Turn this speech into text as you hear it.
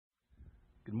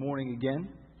Good morning again.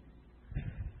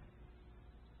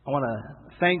 I want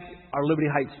to thank our Liberty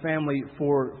Heights family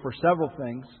for several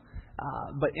things,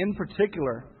 but in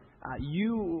particular,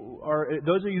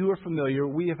 those of you who are familiar,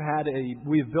 we have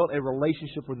built a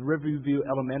relationship with Riverview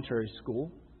Elementary School,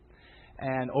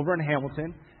 and over in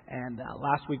Hamilton. And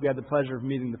last week we had the pleasure of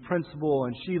meeting the principal,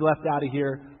 and she left out of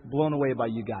here blown away by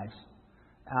you guys,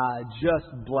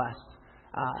 just blessed.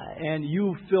 And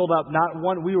you filled up not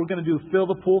one. We were going to fill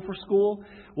the pool for school.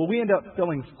 Well, we ended up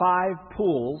filling 5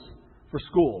 pools for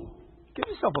school. Give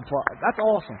yourself applause. That's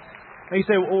awesome. And you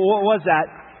say, well, what was that?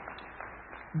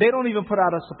 They don't even put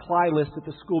out a supply list at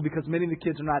the school because many of the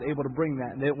kids are not able to bring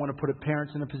that, and they don't want to put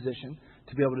parents in a position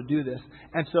to be able to do this.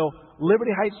 And so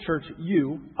Liberty Heights Church,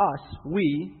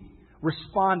 we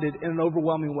responded in an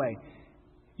overwhelming way.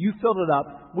 You filled it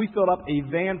up. We filled up a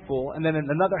van full, and then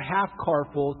another half car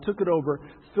full, took it over,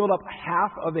 filled up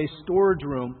half of a storage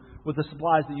room with the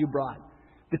supplies that you brought.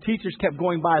 The teachers kept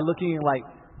going by looking at like,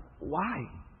 why?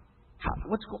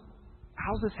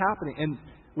 How's this happening? And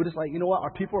we're just like, you know what?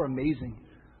 Our people are amazing.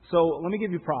 So let me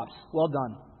give you props. Well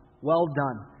done. Well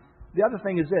done. The other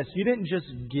thing is this. You didn't just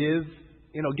give.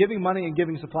 Giving money and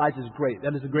giving supplies is great.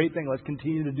 That is a great thing. Let's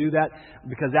continue to do that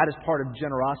because that is part of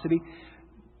generosity.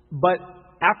 But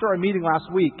after our meeting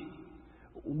last week,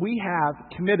 we have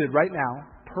committed right now,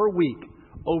 per week,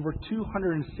 over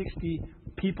 260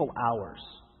 people hours.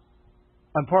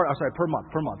 Per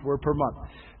month. We're per month.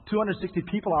 260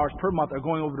 people hours per month are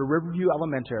going over to Riverview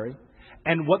Elementary.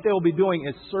 And what they will be doing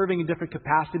is serving in different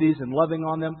capacities and loving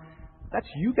on them. That's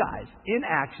you guys in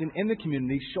action in the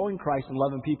community, showing Christ and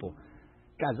loving people.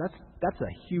 Guys, that's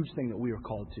a huge thing that we are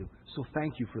called to. So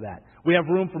thank you for that. We have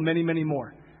room for many, many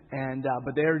more.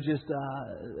 But they're just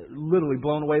literally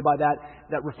blown away by that.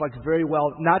 That reflects very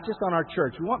well, not just on our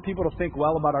church. We want people to think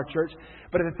well about our church.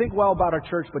 But if they think well about our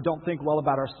church but don't think well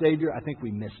about our Savior, I think we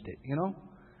missed it,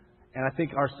 And I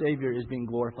think our Savior is being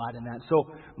glorified in that. So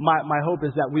my hope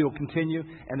is that we will continue.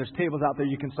 And there's tables out there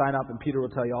you can sign up, and Peter will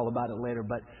tell you all about it later.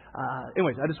 But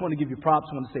anyways, I just want to give you props.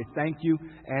 I want to say thank you.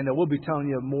 And we'll be telling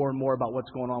you more and more about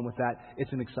what's going on with that.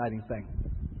 It's an exciting thing.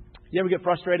 You ever get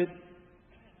frustrated?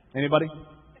 Anybody?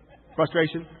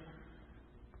 Frustration?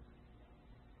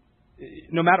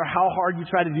 No matter how hard you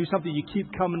try to do something, you keep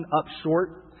coming up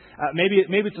short. Maybe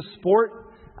it's a sport.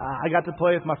 I got to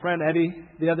play with my friend Eddie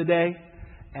the other day.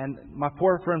 And my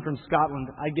poor friend from Scotland,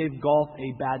 I gave golf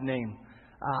a bad name.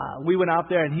 We went out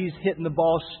there and he's hitting the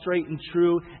ball straight and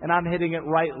true, and I'm hitting it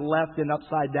right, left, and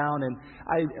upside down. And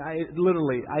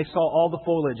I saw all the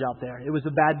foliage out there. It was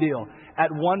a bad deal. At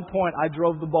one point, I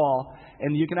drove the ball,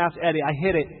 and you can ask Eddie, I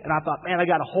hit it, and I thought, man, I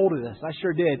got a hold of this. I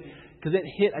sure did, because it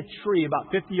hit a tree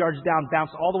about 50 yards down,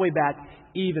 bounced all the way back,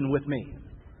 even with me.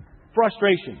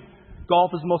 Frustration.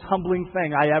 Golf is the most humbling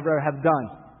thing I ever have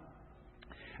done.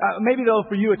 Maybe, though,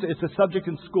 for you, it's a subject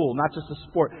in school, not just a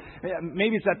sport.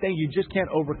 Maybe it's that thing you just can't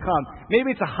overcome.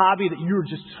 Maybe it's a hobby that you're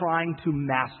just trying to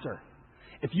master.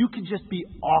 If you could just be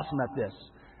awesome at this,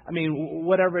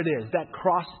 whatever it is, that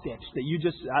cross stitch that you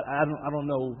just, I don't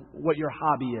know what your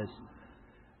hobby is.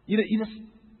 You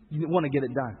want to get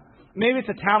it done. Maybe it's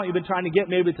a talent you've been trying to get.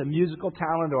 Maybe it's a musical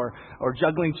talent or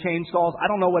juggling chainsaws. I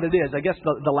don't know what it is. I guess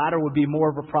the latter would be more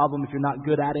of a problem if you're not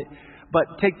good at it.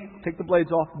 But take the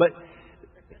blades off. But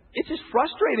it's just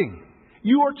frustrating.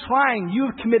 You are trying. You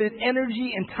have committed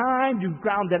energy and time. You've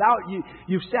ground it out.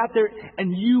 You've sat there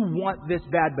and you want this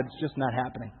bad, but it's just not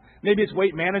happening. Maybe it's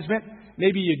weight management.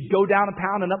 Maybe you go down a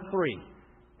pound and up 3.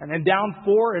 And then down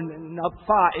 4 and up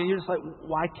 5. And you're just like,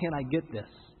 why can't I get this?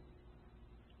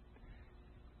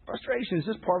 Frustration is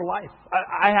just part of life.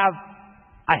 I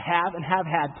have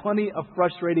had plenty of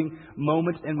frustrating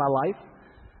moments in my life.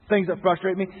 Things that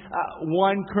frustrate me.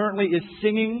 One currently is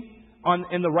singing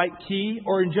in the right key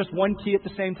or in just one key at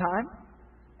the same time.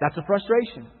 That's a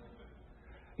frustration.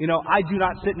 I do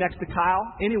not sit next to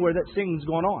Kyle anywhere that singing's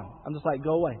going on. I'm just like,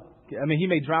 go away. He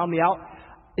may drown me out.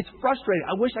 It's frustrating.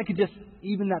 I wish I could just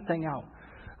even that thing out.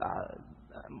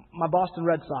 My Boston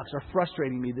Red Sox are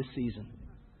frustrating me this season.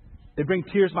 They bring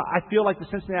tears. I feel like the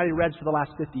Cincinnati Reds for the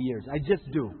last 50 years. I just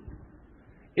do.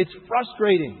 It's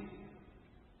frustrating.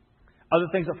 Other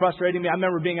things that frustrated me, I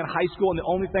remember being in high school and the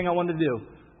only thing I wanted to do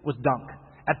was dunk.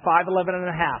 At 5'11 and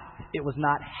a half, it was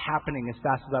not happening as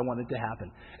fast as I wanted it to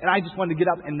happen. And I just wanted to get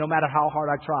up, and no matter how hard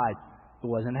I tried, it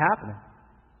wasn't happening.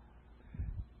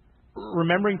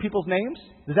 Remembering people's names,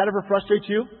 does that ever frustrate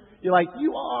you? You're like,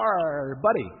 you are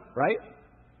buddy, right?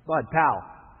 Bud, pal.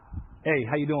 Hey,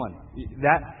 how you doing?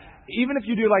 That, even if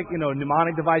you do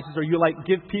mnemonic devices, or you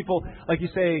give people, you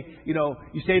say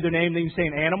their name, then you say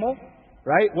an animal,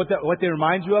 right? What they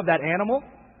remind you of, that animal.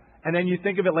 And then you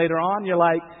think of it later on, you're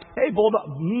like, hey,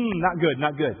 Bulldog, not good,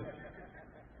 not good.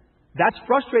 That's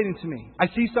frustrating to me. I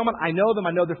see someone, I know them,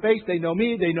 I know their face, they know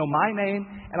me, they know my name,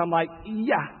 and I'm like,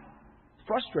 yeah, it's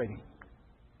frustrating.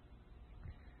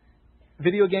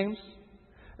 Video games.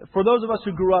 For those of us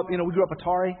who grew up, we grew up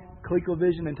Atari,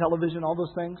 ColecoVision, and television, all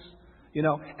those things,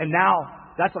 and now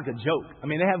that's like a joke. I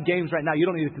mean, they have games right now, you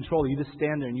don't need a controller, you just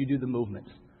stand there and you do the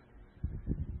movements.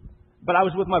 But I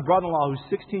was with my brother-in-law who's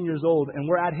 16 years old, and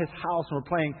we're at his house and we're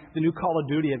playing the new Call of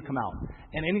Duty had come out.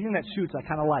 And anything that shoots, I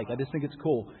kind of like. I just think it's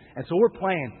cool. And so we're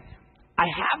playing. I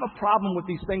have a problem with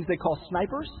these things they call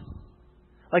snipers.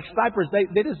 Like snipers,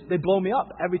 they blow me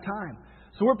up every time.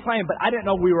 So we're playing, but I didn't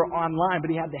know we were online, but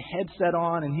he had the headset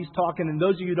on and he's talking. And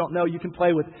those of you who don't know, you can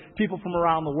play with people from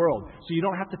around the world. So you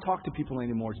don't have to talk to people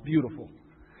anymore. It's beautiful.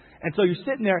 And so you're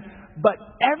sitting there, but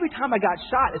every time I got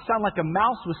shot, it sounded like a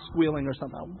mouse was squealing or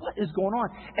something. What is going on?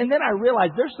 And then I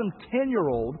realized there's some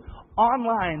 10-year-old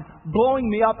online blowing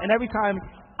me up, and every time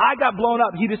I got blown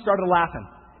up, he just started laughing.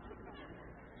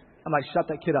 I'm like, shut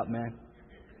that kid up, man.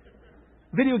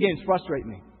 Video games frustrate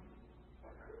me.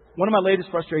 One of my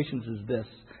latest frustrations is this,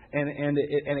 and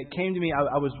it came to me.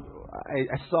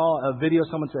 I saw a video.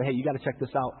 Someone said, "Hey, you got to check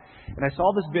this out." And I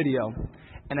saw this video,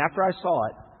 and after I saw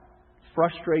it,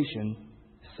 frustration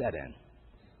set in.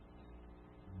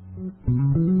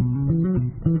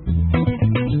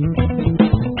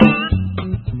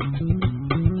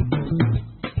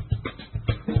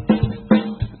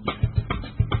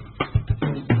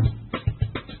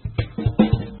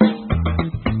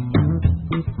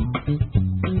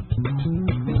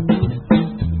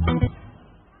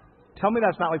 Tell me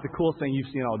that's not like the coolest thing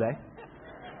you've seen all day.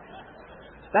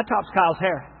 That tops Kyle's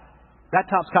hair. That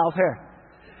tops Kyle's hair.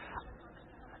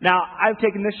 Now, I've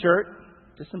taken this shirt.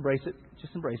 Just embrace it.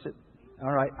 Just embrace it.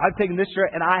 All right. I've taken this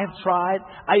shirt and I have tried.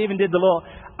 I even did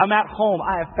I'm at home.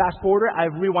 I have fast forwarded. I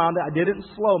have rewound it. I did it in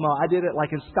slow-mo. I did it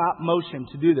like in stop motion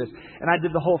to do this. And I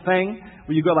did the whole thing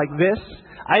where you go like this.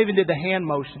 I even did the hand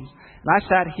motions. And I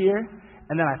sat here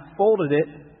and then I folded it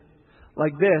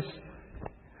like this.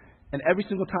 And every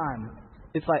single time,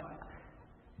 it's like,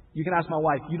 you can ask my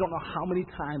wife, you don't know how many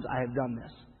times I have done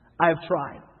this. I have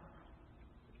tried.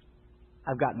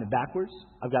 I've gotten it backwards.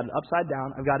 I've got it upside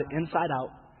down. I've got it inside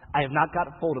out. I have not got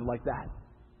it folded like that.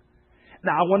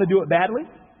 Now, I want to do it badly.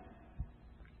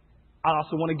 I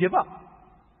also want to give up.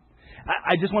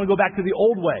 I just want to go back to the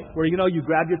old way where, you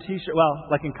grab your T-shirt. Well,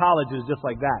 like in college, it was just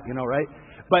like that, right?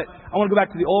 But I want to go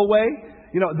back to the old way.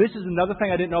 This is another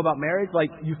thing I didn't know about marriage. Like,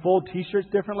 you fold T-shirts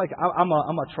different. Like, I'm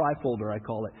a tri-folder, I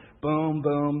call it. Boom,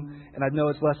 boom. And I know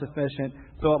it's less efficient.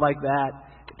 Throw it like that.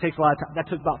 It takes a lot of time. That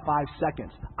took about 5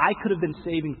 seconds. I could have been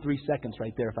saving 3 seconds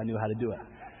right there if I knew how to do it.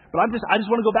 But I just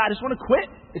want to go back. I just want to quit.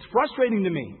 It's frustrating to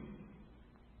me.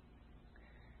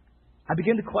 I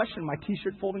begin to question my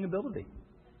T-shirt folding ability.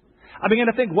 I begin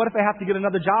to think, what if I have to get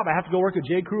another job? I have to go work at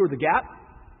J. Crew or The Gap?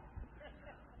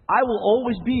 I will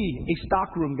always be a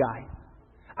stockroom guy.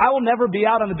 I will never be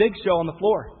out on the big show on the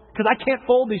floor because I can't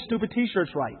fold these stupid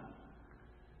T-shirts right.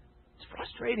 It's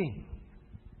frustrating.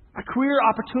 My career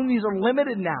opportunities are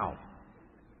limited now.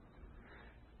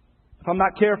 If I'm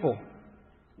not careful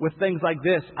with things like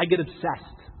this, I get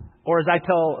obsessed. Or as I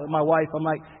tell my wife, I'm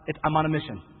like, I'm on a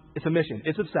mission. It's a mission.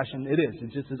 It's obsession. It is.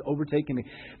 It just is overtaking me.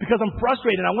 Because I'm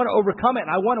frustrated. I want to overcome it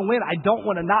and I want to win. I don't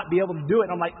want to not be able to do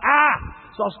it. And I'm like,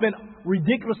 So I'll spend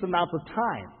ridiculous amounts of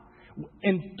time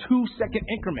in 2-second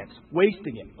increments,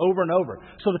 wasting it over and over.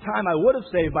 So the time I would have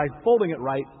saved by folding it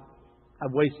right,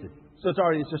 I've wasted. So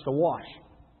it's just a wash.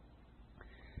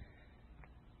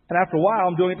 And after a while,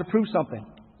 I'm doing it to prove something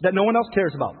that no one else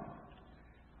cares about.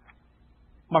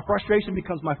 My frustration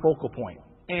becomes my focal point.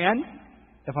 And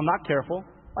if I'm not careful,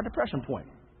 my depression point.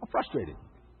 I'm frustrated.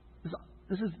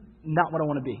 This is not what I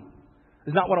want to be.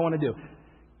 It's not what I want to do.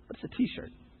 But it's a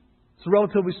T-shirt. It's a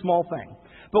relatively small thing.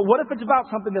 But what if it's about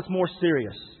something that's more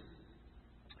serious?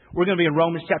 We're going to be in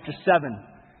Romans chapter 7,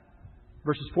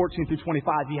 verses 14 through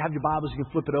 25. If you have your Bibles, you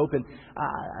can flip it open.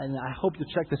 And I hope you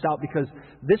check this out because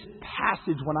this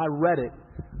passage, when I read it,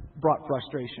 brought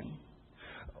frustration.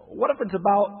 What if it's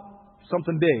about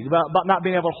something big? About not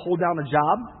being able to hold down a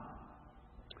job?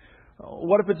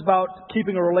 What if it's about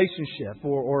keeping a relationship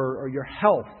or your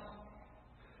health?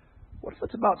 What if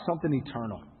it's about something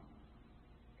eternal?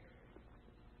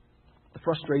 The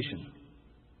frustration.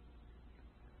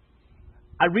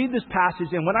 I read this passage,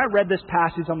 and when I read this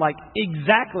passage, I'm like,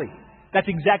 exactly. That's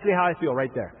exactly how I feel right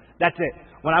there. That's it.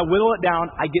 When I whittle it down,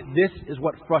 I get this is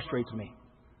what frustrates me.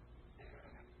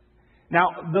 Now,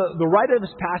 the writer of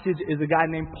this passage is a guy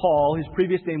named Paul. His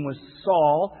previous name was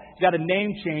Saul. He got a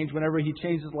name change whenever he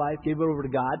changed his life, gave it over to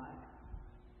God.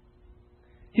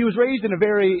 He was raised in a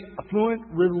very affluent,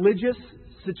 religious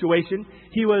situation.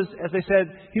 He was, as I said,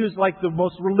 he was like the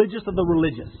most religious of the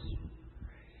religious.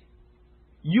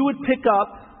 You would pick up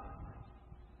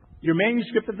your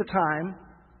manuscript at the time,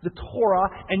 the Torah,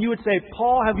 and you would say,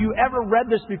 Paul, have you ever read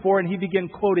this before? And he began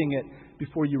quoting it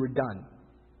before you were done.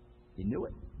 He knew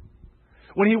it.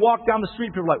 When he walked down the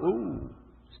street, people were like, ooh,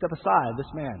 step aside, this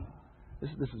man.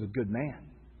 This is a good man.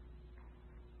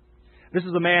 This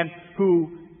is a man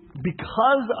who,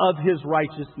 because of his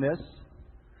righteousness,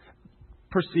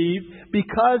 perceived,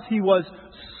 because he was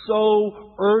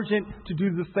so urgent to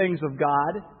do the things of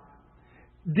God,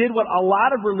 did what a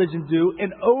lot of religions do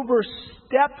and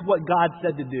overstepped what God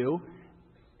said to do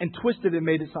and twisted and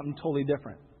made it something totally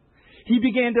different. He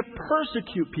began to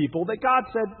persecute people that God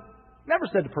never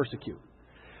said to persecute.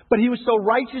 But he was so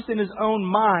righteous in his own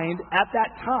mind at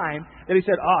that time that he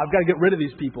said, I've got to get rid of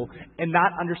these people, and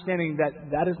not understanding that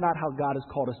that is not how God has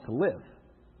called us to live.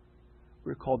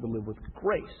 We're called to live with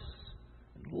grace,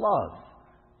 and love,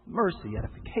 mercy,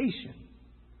 edification.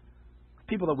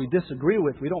 People that we disagree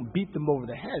with, we don't beat them over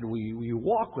the head. We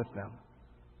walk with them.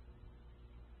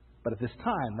 But at this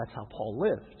time, that's how Paul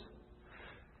lived.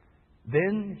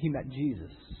 Then he met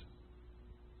Jesus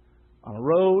on a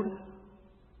road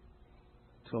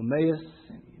to Emmaus.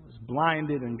 He was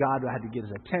blinded, and God had to get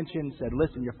his attention. Said,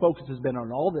 listen, your focus has been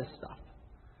on all this stuff.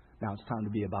 Now it's time to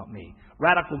be about me.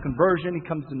 Radical conversion. He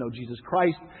comes to know Jesus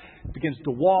Christ. Begins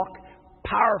to walk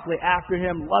powerfully after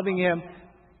him, loving him,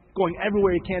 going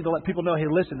everywhere he can to let people know, hey,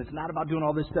 listen, it's not about doing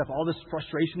all this stuff, all this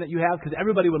frustration that you have, because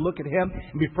everybody would look at him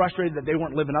and be frustrated that they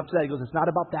weren't living up to that. He goes, it's not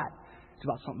about that. It's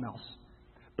about something else.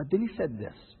 But then he said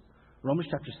this, Romans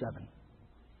chapter 7,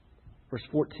 verse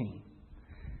 14.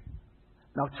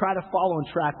 Now try to follow and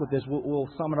track with this. We'll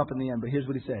sum it up in the end, but here's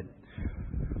what he said.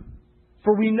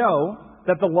 For we know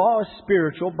that the law is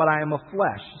spiritual, but I am of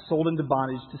flesh, sold into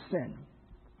bondage to sin.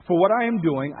 For what I am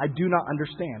doing, I do not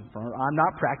understand. For I'm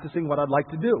not practicing what I'd like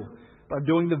to do, but I'm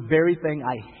doing the very thing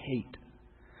I hate.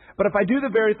 But if I do the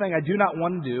very thing I do not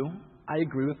want to do, I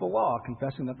agree with the law,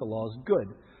 confessing that the law is good.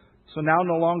 So now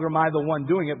no longer am I the one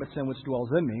doing it, but sin which dwells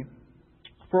in me.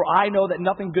 For I know that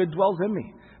nothing good dwells in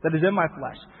me, that is in my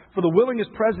flesh. For the willing is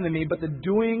present in me, but the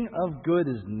doing of good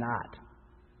is not.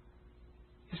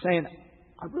 He's saying,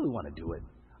 I really want to do it.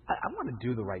 I want to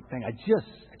do the right thing. I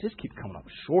just keep coming up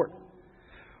short.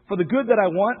 For the good that I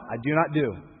want, I do not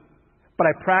do. But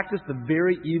I practice the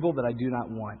very evil that I do not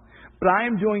want. But I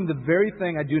am doing the very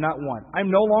thing I do not want. I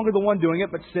am no longer the one doing it,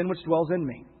 but sin which dwells in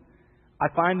me. I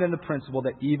find then the principle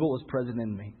that evil is present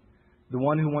in me, the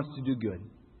one who wants to do good.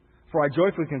 For I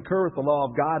joyfully concur with the law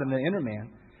of God in the inner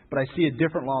man, but I see a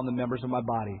different law in the members of my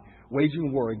body,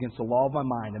 waging war against the law of my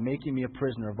mind and making me a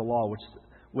prisoner of the law,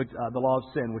 the law of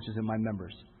sin which is in my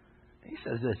members. He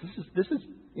says this is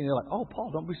like, oh,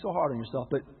 Paul, don't be so hard on yourself.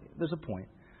 But there's a point.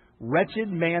 Wretched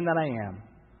man that I am,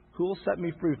 who will set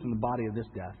me free from the body of this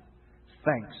death?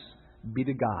 Thanks be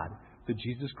to God, through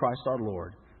Jesus Christ our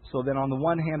Lord. So then on the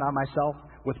one hand, I myself,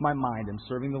 with my mind, am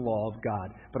serving the law of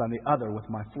God, but on the other, with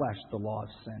my flesh, the law of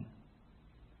sin.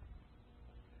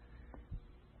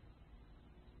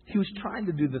 He was trying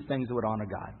to do the things that would honor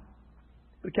God,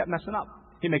 but he kept messing up.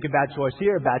 He'd make a bad choice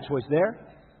here, a bad choice there.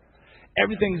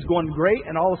 Everything's going great,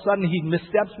 and all of a sudden he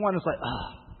missteps one. It's like,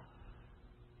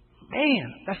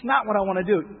 man, that's not what I want to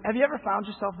do. Have you ever found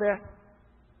yourself there?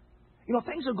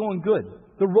 Things are going good.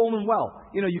 They're rolling well.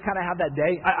 You kind of have that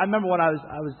day. I remember when I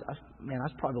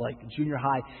was probably like junior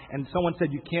high, and someone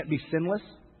said you can't be sinless.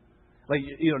 Like,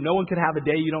 no one could have a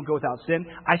day you don't go without sin.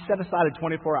 I set aside a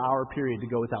 24-hour period to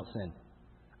go without sin.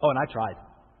 Oh, and I tried.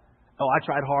 I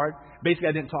tried hard. Basically,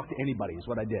 I didn't talk to anybody is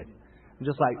what I did. I'm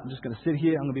just going to sit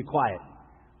here. I'm going to be quiet.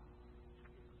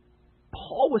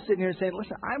 Paul was sitting here saying,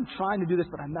 listen, I'm trying to do this,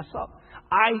 but I mess up.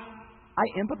 I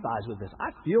empathize with this. I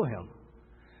feel him.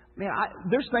 Man,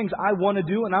 there's things I want to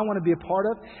do and I want to be a part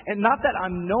of. And not that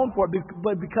I'm known for it,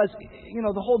 but because,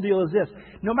 the whole deal is this.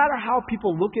 No matter how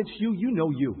people look at you, you know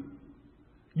you.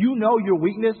 You know your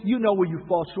weakness. You know where you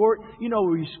fall short. You know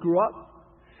where you screw up.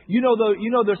 You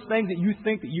know there's things that you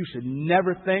think that you should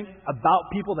never think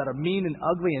about people that are mean and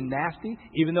ugly and nasty,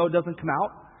 even though it doesn't come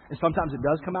out. And sometimes it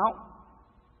does come out.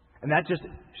 And that just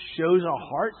shows our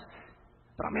hearts.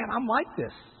 But man, I'm like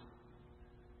this.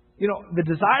 The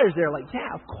desires there, like,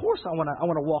 yeah, of course I want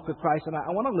to walk with Christ, and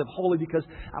I want to live holy because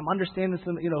I'm understanding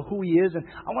some, who He is, and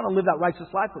I want to live that righteous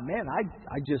life. But man,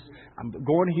 I'm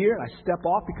going here and I step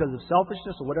off because of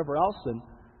selfishness or whatever else. And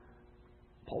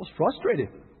Paul's frustrated.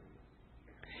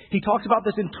 He talks about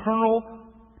this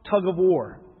internal tug of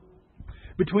war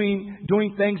between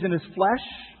doing things in his flesh,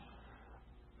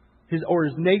 his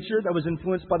nature that was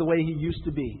influenced by the way he used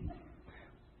to be.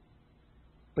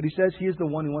 But He says He is the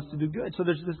one who wants to do good. So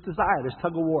there's this desire, this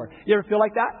tug of war. You ever feel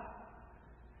like that?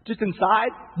 Just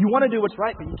inside, you want to do what's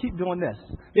right, but you keep doing this.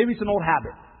 Maybe it's an old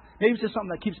habit. Maybe it's just something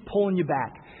that keeps pulling you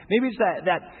back. Maybe it's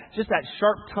that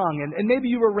sharp tongue. And maybe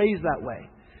you were raised that way.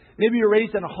 Maybe you're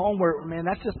raised in a home where, man,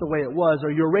 that's just the way it was. Or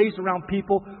you're raised around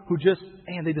people who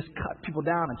they just cut people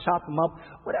down and chop them up.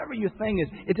 Whatever your thing is,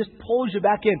 it just pulls you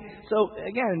back in. So,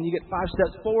 again, you get 5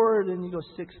 steps forward and you go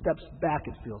 6 steps back,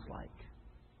 it feels like.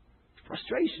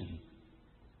 Frustration.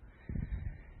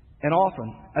 And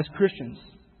often, as Christians,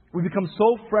 we become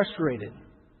so frustrated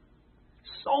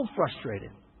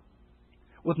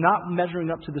with not measuring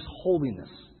up to this holiness.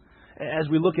 As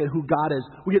we look at who God is,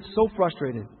 we get so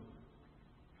frustrated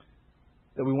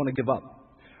that we want to give up.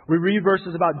 We read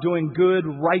verses about doing good,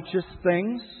 righteous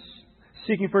things,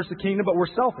 seeking first the kingdom, but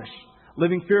we're selfish,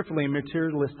 living fearfully and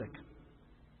materialistic.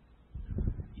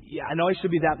 Yeah, I know I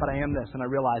should be that, but I am this, and I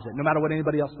realize it, no matter what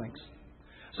anybody else thinks.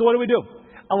 So what do?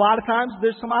 A lot of times,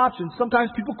 there's some options. Sometimes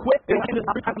people quit.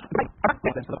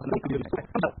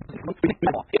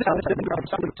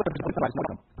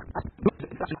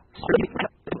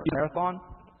 Marathon,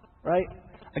 right?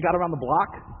 I got around the block.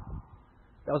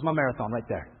 That was my marathon right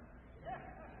there.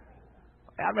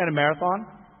 I ran a marathon,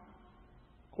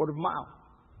 quarter of a mile.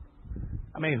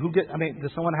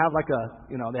 Does someone have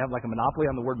they have like a monopoly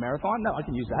on the word marathon? No, I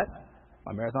can use that.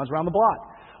 My marathon's around the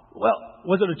block. Well,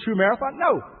 was it a true marathon?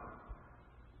 No.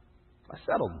 I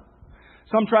settled.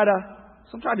 Some try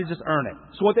to just earn it.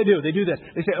 So what they do this.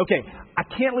 They say, okay, I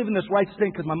can't live in this righteous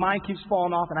thing because my mind keeps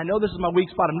falling off, and I know this is my weak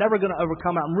spot. I'm never going to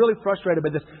overcome it. I'm really frustrated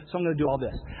by this, so I'm going to do all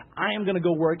this. I am going to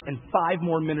go work in 5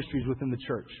 more ministries within the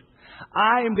church.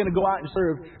 I am going to go out and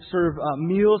serve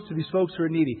meals to these folks who are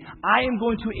needy. I am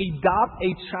going to adopt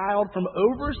a child from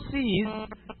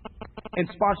overseas and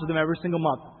sponsor them every single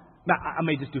month. Now, I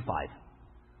may just do 5.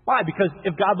 Why? Because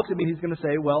if God looks at me, He's going to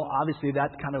say, well, obviously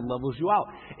that kind of levels you out.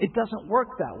 It doesn't work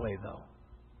that way, though.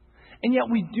 And yet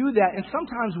we do that, and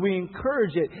sometimes we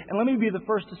encourage it. And let me be the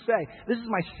first to say, this is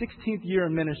my 16th year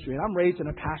in ministry, and I'm raised in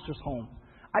a pastor's home.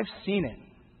 I've seen it.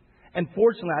 And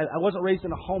fortunately, I wasn't raised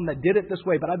in a home that did it this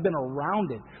way, but I've been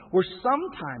around it, where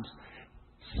sometimes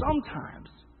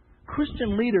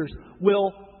Christian leaders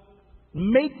will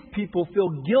make people feel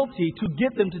guilty to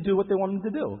get them to do what they want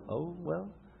them to do. Oh, well,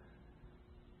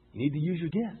 you need to use your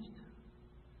gift.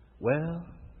 Well,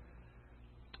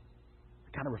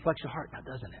 it kind of reflects your heart now,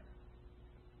 doesn't it?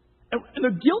 And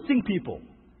they're guilting people.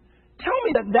 Tell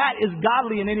me that is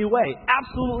godly in any way.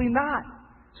 Absolutely not.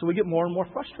 So we get more and more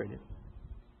frustrated.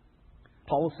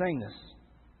 Paul was saying this.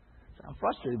 I'm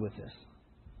frustrated with this.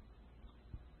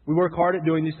 We work hard at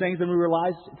doing these things and we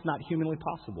realize it's not humanly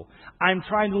possible. I'm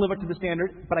trying to live up to the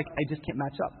standard, but I just can't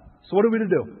match up. So what are we to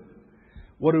do?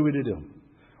 What are we to do?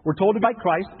 We're told about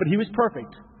Christ, but He was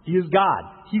perfect. He is God.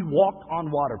 He walked on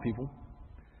water, people.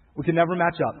 We can never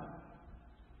match up.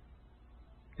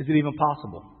 Is it even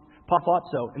possible? Paul thought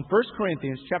so. In 1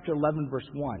 Corinthians chapter 11, verse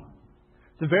 1.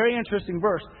 It's a very interesting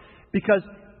verse because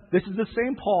this is the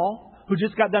same Paul who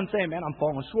just got done saying, man, I'm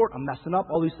falling short, I'm messing up,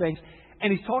 all these things.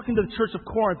 And he's talking to the church of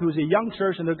Corinth, who is a young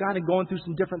church, and they're kind of going through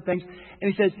some different things.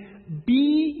 And he says, be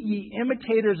ye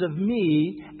imitators of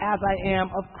me as I am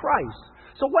of Christ.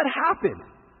 So what happened?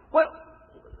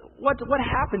 What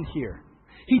happened here?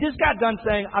 He just got done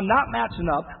saying, I'm not matching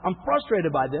up. I'm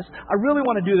frustrated by this. I really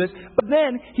want to do this. But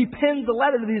then he pins the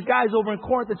letter to these guys over in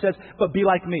Corinth that says, but be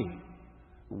like me.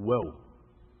 Whoa.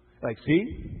 Like,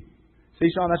 see? See,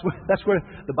 Sean, that's where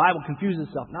the Bible confuses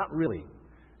itself. Not really.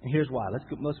 And here's why.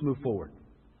 Let's move forward.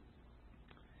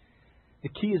 The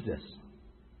key is this.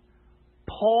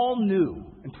 Paul knew,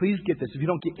 and please get this, if you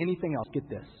don't get anything else, get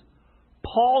this.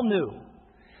 Paul knew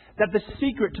that the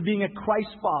secret to being a Christ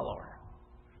follower,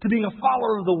 to being a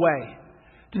follower of the way,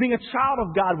 to being a child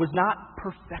of God was not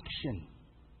perfection.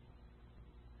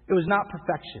 It was not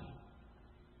perfection.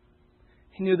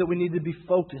 He knew that we needed to be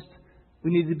focused,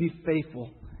 we needed to be faithful,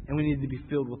 and we needed to be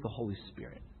filled with the Holy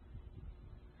Spirit.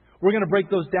 We're going to break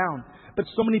those down. But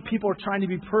so many people are trying to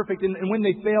be perfect, and when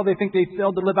they fail, they think they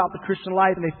failed to live out the Christian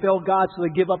life, and they fail God, so they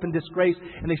give up in disgrace,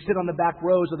 and they sit on the back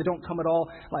rows, or they don't come at all.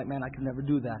 Like, man, I can never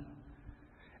do that.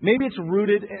 Maybe it's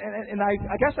rooted, and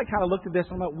I guess I kind of looked at this,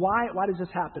 and I'm like, why does this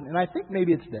happen? And I think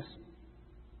maybe it's this.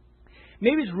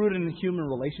 Maybe it's rooted in the human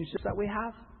relationships that we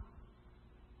have.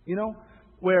 You know,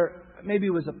 where maybe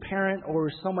it was a parent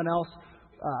or someone else,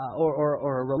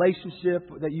 or a relationship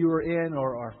that you were in,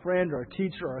 or a friend or a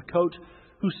teacher or a coach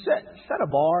who set a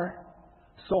bar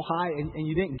so high and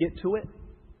you didn't get to it.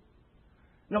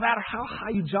 No matter how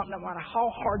high you jumped, no matter how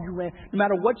hard you ran, no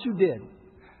matter what you did,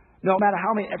 no matter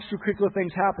how many extracurricular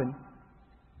things happened,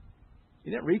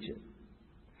 you didn't reach it.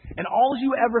 And all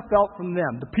you ever felt from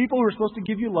them, the people who were supposed to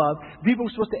give you love, the people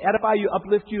who were supposed to edify you,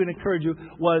 uplift you, and encourage you,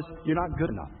 was, you're not good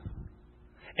enough.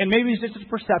 And maybe it's just a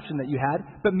perception that you had,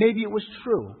 but maybe it was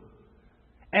true.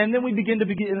 And then we begin to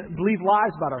believe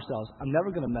lies about ourselves. I'm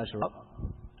never going to measure up.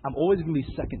 I'm always going to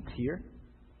be second tier.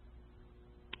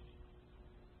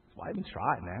 Why even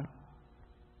try, man?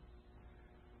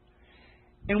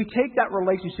 And we take that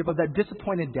relationship of that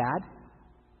disappointed dad,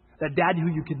 that dad who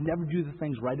you could never do the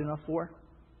things right enough for,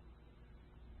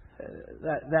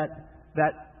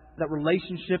 that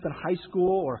relationship in high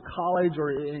school or college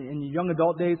or in your young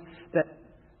adult days that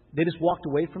they just walked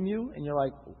away from you, and you're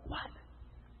like, what?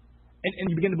 And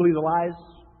you begin to believe the lies.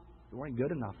 You weren't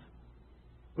good enough,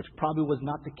 which probably was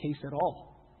not the case at all.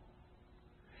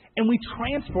 And we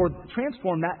transfer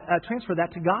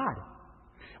that to God.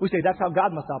 We say that's how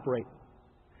God must operate.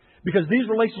 Because these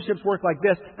relationships work like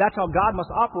this, that's how God must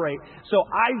operate. So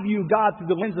I view God through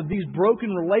the lens of these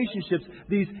broken relationships,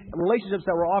 these relationships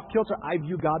that were off kilter. I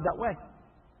view God that way.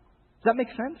 Does that make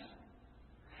sense?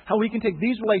 How we can take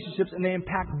these relationships and they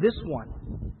impact this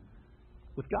one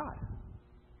with God.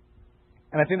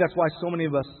 And I think that's why so many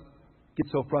of us get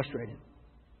so frustrated.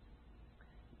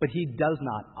 But He does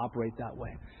not operate that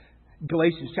way.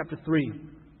 Galatians chapter 3,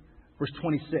 verse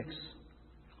 26.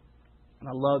 And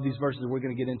I love these verses that we're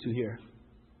going to get into here.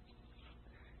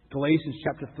 Galatians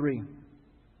chapter 3.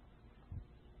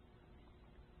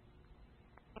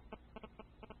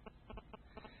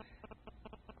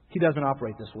 He doesn't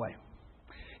operate this way.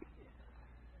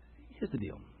 Here's the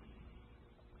deal.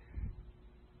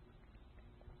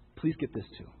 Please get this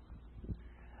too.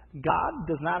 God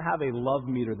does not have a love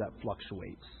meter that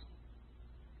fluctuates.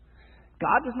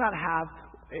 God does not have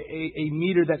a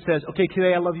meter that says, okay,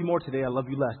 today I love you more, today I love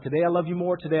you less. Today I love you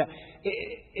more, today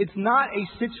it's not a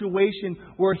situation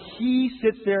where He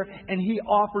sits there and He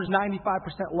offers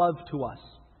 95% love to us.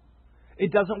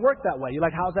 It doesn't work that way. You're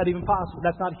like, how is that even possible?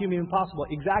 That's not humanly possible.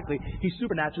 Exactly. He's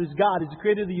supernatural. He's God. He's the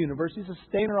creator of the universe. He's the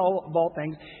sustainer of all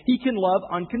things. He can love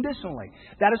unconditionally.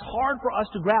 That is hard for us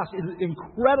to grasp. It is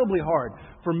incredibly hard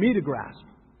for me to grasp.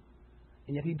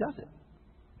 And yet He does it.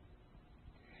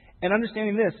 And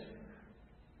understanding this,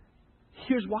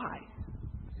 here's why.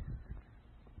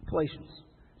 Galatians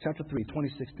chapter 3,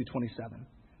 26 through 27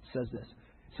 says this.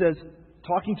 It says,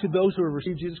 talking to those who have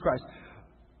received Jesus Christ,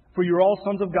 for you are all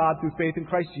sons of God through faith in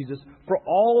Christ Jesus. For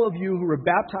all of you who were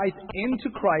baptized into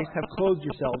Christ have clothed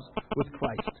yourselves with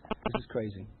Christ. This is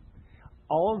crazy.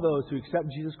 All of those who accept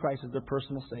Jesus Christ as their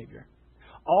personal Savior.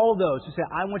 All of those who say,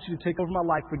 I want you to take over my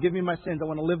life, forgive me my sins, I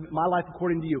want to live my life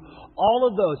according to you. All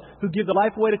of those who give their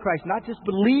life away to Christ, not just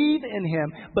believe in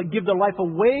Him, but give their life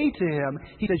away to Him,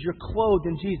 He says, you're clothed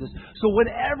in Jesus. So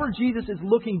whenever Jesus is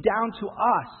looking down to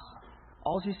us,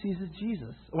 all He sees is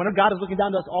Jesus. Whenever God is looking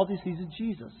down to us, all He sees is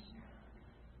Jesus.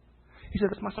 He says,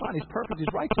 that's my Son, He's perfect,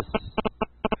 He's righteous.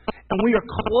 And we are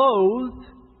clothed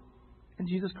in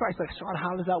Jesus Christ. Like, Sean,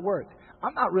 how does that work?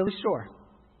 I'm not really sure.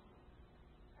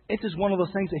 It's just one of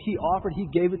those things that He offered. He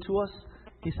gave it to us.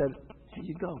 He said, here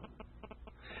you go.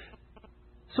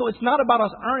 So it's not about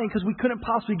us earning, because we couldn't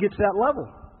possibly get to that level.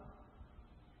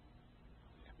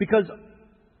 Because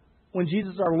when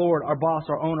Jesus is our Lord, our boss,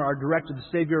 our owner, our director, the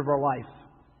Savior of our life,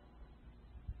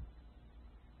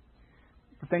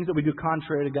 the things that we do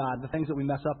contrary to God, the things that we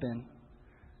mess up in,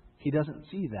 He doesn't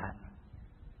see that.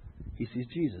 He sees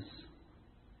Jesus.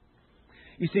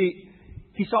 You see,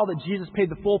 He saw that Jesus paid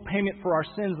the full payment for our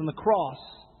sins on the cross.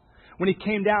 When He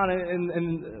came down, and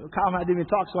Kyle and I didn't even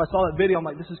talk, so I saw that video. I'm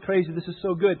like, this is crazy. This is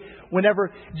so good.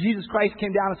 Whenever Jesus Christ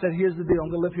came down and said, here's the deal. I'm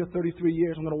going to live here 33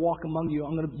 years. I'm going to walk among you. We're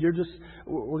going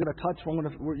to touch.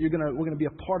 We're going to be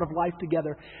a part of life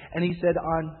together. And He said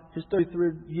on His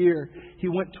 33rd year, He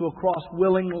went to a cross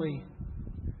willingly.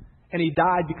 And He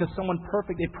died because a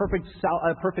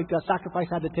perfect sacrifice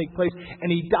had to take place.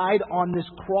 And He died on this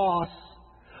cross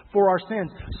for our sins.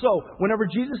 So, whenever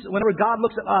God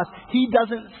looks at us, He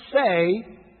doesn't say,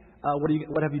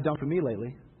 what have you done for me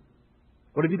lately?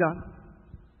 What have you done?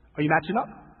 Are you matching up?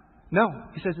 No.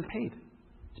 He says it's paid.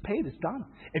 It's paid. It's done.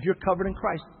 If you're covered in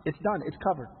Christ, it's done. It's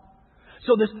covered.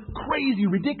 So this crazy,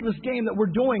 ridiculous game that we're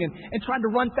doing and trying to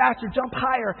run faster, jump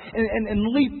higher, and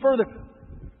leap further.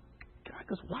 God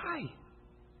goes, why?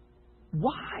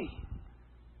 Why?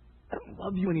 I don't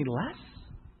love you any less.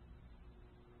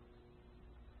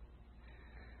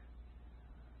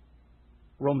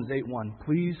 Romans 8:1.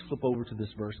 Please flip over to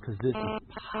this verse, because this is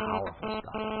powerful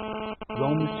stuff.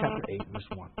 Romans chapter 8, verse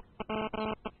 1.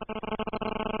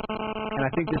 And I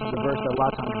think this is a verse that a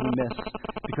lot of times we miss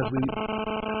because we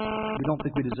don't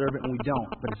think we deserve it, and we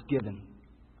don't, but it's given.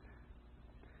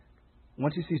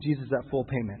 Once He sees Jesus at full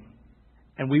payment,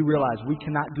 And we realize we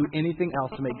cannot do anything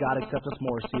else to make God accept us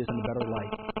more or see us in a better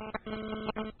light.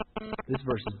 This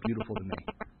verse is beautiful to me.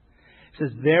 It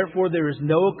says, therefore there is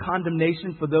no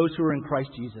condemnation for those who are in Christ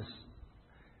Jesus.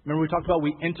 Remember we talked about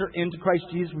we enter into Christ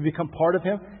Jesus, we become part of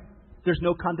Him. There's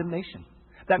no condemnation.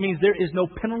 That means there is no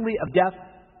penalty of death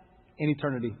in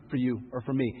eternity for you or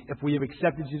for me if we have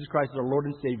accepted Jesus Christ as our Lord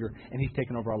and Savior and He's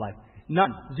taken over our life.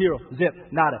 None. Zero. Zip.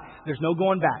 Nada. There's no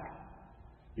going back.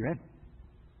 You're in.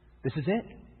 This is it.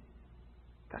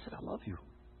 God said, I love you.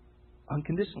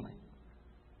 Unconditionally.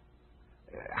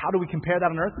 How do we compare that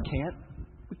on earth? We can't.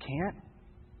 We can't.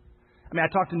 I mean,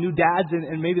 I talk to new dads,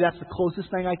 and maybe that's the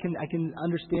closest thing I can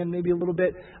understand maybe a little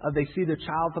bit. They see their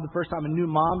child for the first time, and new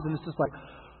moms, and it's just like,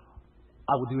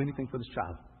 I will do anything for this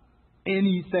child.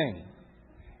 Anything.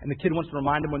 And the kid wants to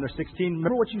remind them when they're 16,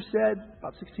 remember what you said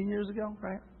about 16 years ago,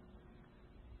 right?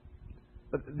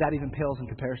 But that even pales in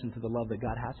comparison to the love that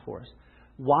God has for us.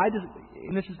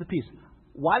 And this is the piece,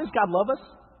 why does God love us?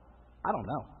 I don't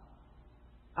know.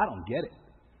 I don't get it.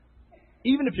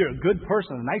 Even if you're a good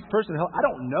person, a nice person, I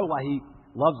don't know why He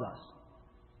loves us.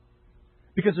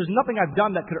 Because there's nothing I've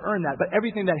done that could earn that, but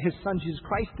everything that His Son Jesus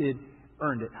Christ did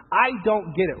earned it. I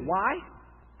don't get it. Why?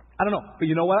 I don't know. But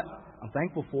you know what? I'm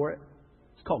thankful for it.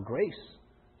 It's called grace.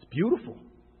 It's beautiful.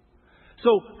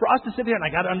 So for us to sit here and I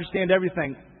got to understand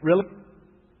everything, really?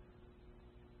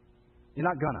 You're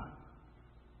not gonna.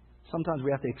 Sometimes we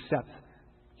have to accept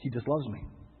He just loves me.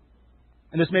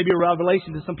 And this may be a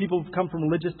revelation to some people who've come from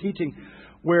religious teaching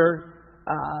where,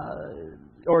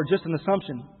 or just an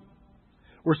assumption.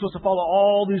 We're supposed to follow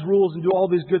all these rules and do all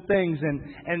these good things.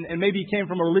 And maybe you came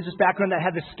from a religious background that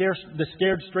had the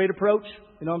scared straight approach.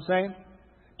 You know what I'm saying?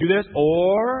 Do this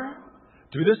or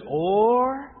do this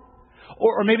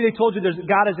or maybe they told you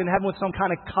God is in heaven with some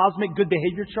kind of cosmic good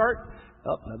behavior chart.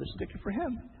 Oh, another sticker for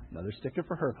him. Another sticker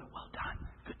for her. Well done.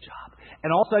 Good job.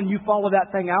 And all of a sudden you follow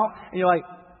that thing out and you're like,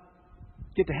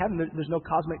 get to heaven, there's no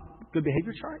cosmic good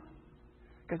behavior chart?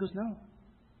 God goes, no.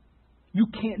 You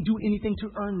can't do anything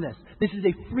to earn this. This is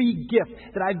a free gift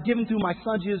that I've given through my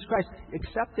Son, Jesus Christ.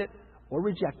 Accept it or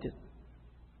reject it.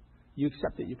 You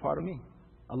accept it. You're part of me.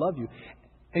 I love you.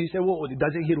 And you say, well,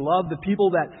 doesn't He love the people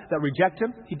that reject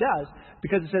Him? He does.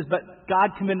 Because it says, but God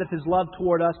commendeth His love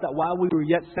toward us, that while we were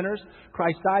yet sinners,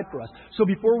 Christ died for us. So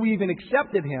before we even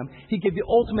accepted Him, He gave the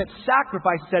ultimate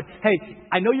sacrifice. He said, hey,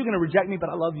 I know you're going to reject me, but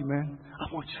I love you, man.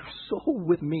 I want your soul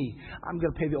with me. I'm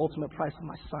going to pay the ultimate price of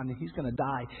my Son, and He's going to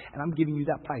die, and I'm giving you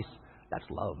that price. That's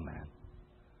love, man.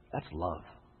 That's love.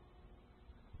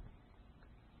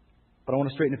 But I want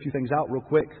to straighten a few things out real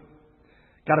quick.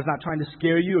 God is not trying to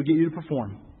scare you or get you to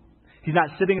perform. He's not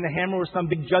sitting in the hammer with some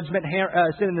big judgment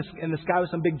sitting in the sky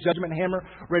with some big judgment hammer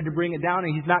ready to bring it down,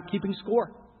 and He's not keeping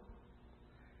score.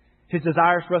 His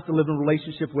desire is for us to live in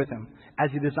relationship with Him as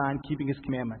He designed keeping His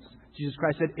commandments. Jesus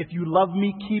Christ said, if you love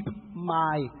me, keep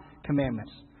my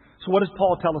commandments. So what does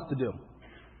Paul tell us to do?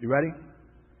 You ready?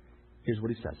 Here's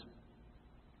what he says.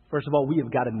 First of all, we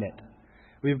have got to admit.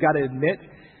 We have got to admit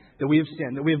that we have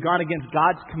sinned, that we have gone against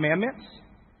God's commandments.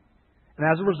 And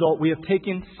as a result, we have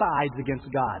taken sides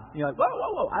against God. You're like,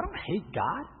 whoa, I don't hate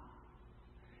God.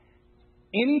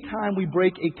 Anytime we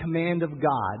break a command of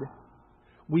God,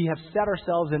 we have set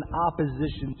ourselves in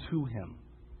opposition to Him.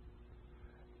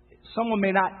 Someone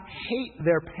may not hate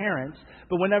their parents,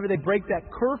 but whenever they break that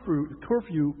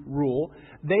curfew rule,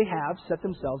 they have set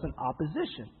themselves in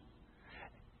opposition.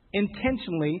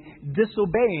 Intentionally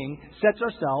disobeying sets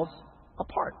ourselves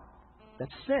apart.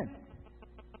 That's sin.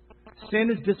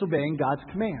 Sin is disobeying God's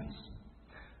commands.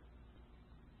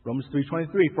 Romans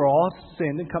 3:23, for all have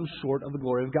sinned and come short of the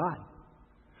glory of God.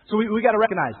 So we got to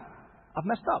recognize, I've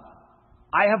messed up.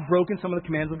 I have broken some of the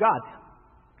commands of God.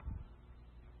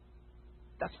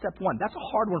 That's step one. That's a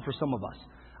hard one for some of us.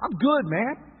 I'm good,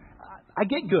 man. I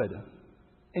get good.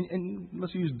 And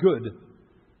let's use good.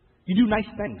 You do nice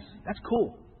things. That's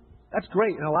cool. That's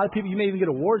great. And a lot of people, you may even get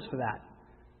awards for that.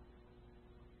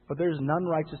 But there's none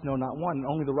righteous, no, not one. And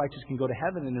only the righteous can go to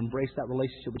heaven and embrace that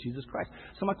relationship with Jesus Christ.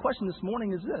 So my question this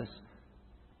morning is this.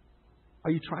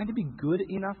 Are you trying to be good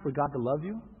enough for God to love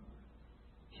you?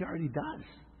 He already does.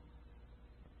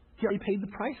 He already paid the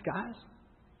price, guys.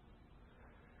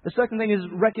 The second thing is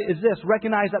this.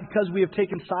 Recognize that because we have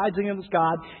taken sides against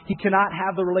God, He cannot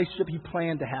have the relationship He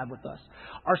planned to have with us.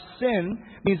 Our sin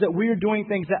means that we are doing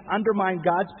things that undermine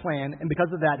God's plan, and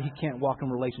because of that, He can't walk in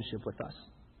relationship with us.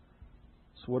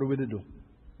 So what are we to do?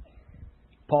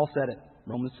 Paul said it.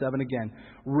 Romans 7 again.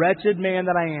 Wretched man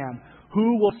that I am,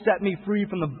 who will set me free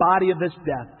from the body of this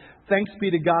death? Thanks be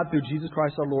to God through Jesus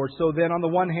Christ our Lord. So then, on the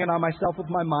one hand, I myself with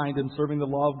my mind am serving the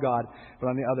law of God, but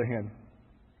on the other hand,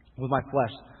 with my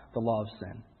flesh, the law of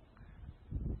sin.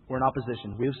 We're in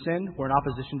opposition. We have sinned. We're in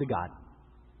opposition to God.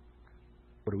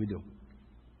 What do we do?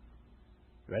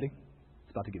 Ready?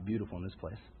 It's about to get beautiful in this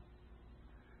place.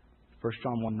 1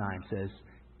 John 1:9 says,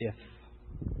 if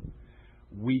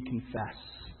we confess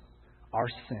our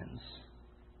sins,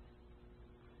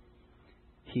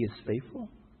 He is faithful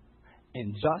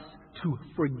and just to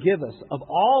forgive us of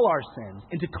all our sins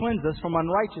and to cleanse us from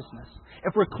unrighteousness.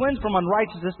 If we're cleansed from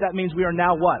unrighteousness, that means we are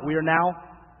now what? We are now,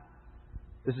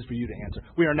 this is for you to answer,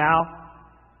 we are now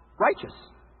righteous.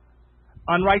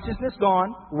 Unrighteousness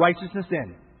gone, righteousness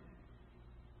in.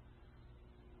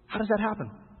 How does that happen?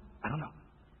 I don't know.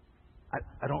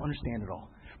 I don't understand it all.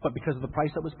 But because of the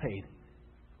price that was paid,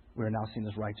 we are now seen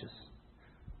as righteous.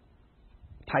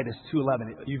 Titus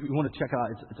 2:11. You want to check out,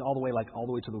 it's all the way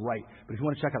to the right. But if you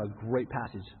want to check out a great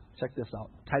passage, check this out.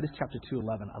 Titus chapter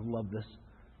 2:11. I love this.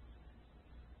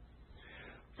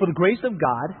 For the grace of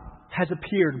God has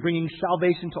appeared, bringing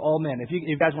salvation to all men. If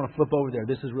you guys want to flip over there,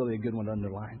 this is really a good one to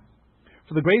underline.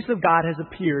 For the grace of God has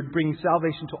appeared, bringing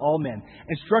salvation to all men,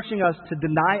 instructing us to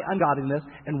deny ungodliness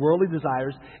and worldly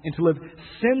desires, and to live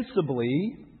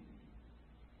sensibly,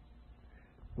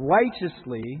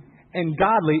 righteously, and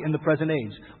godly in the present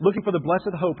age, looking for the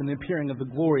blessed hope and the appearing of the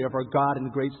glory of our God and the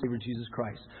great Savior Jesus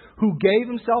Christ, who gave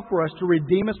Himself for us to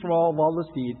redeem us from all lawless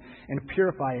deed and to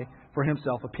purify for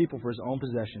Himself a people for His own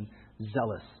possession,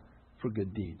 zealous for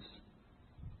good deeds.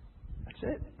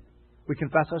 That's it. We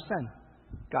confess our sin.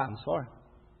 God, I'm sorry.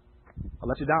 I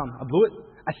let you down. I blew it.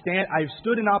 I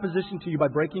stood in opposition to you by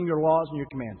breaking your laws and your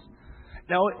commands.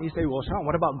 Now, you say, well, Sean,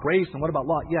 what about grace and what about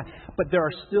law? Yeah, but there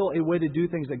are still a way to do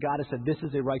things that God has said, this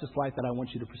is a righteous life that I want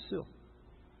you to pursue.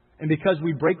 And because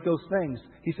we break those things,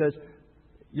 He says,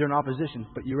 you're in opposition.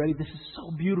 But you ready? This is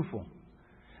so beautiful.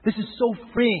 This is so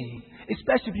freeing,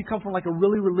 especially if you come from like a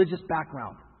really religious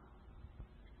background.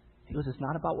 He goes, it's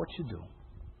not about what you do.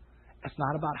 It's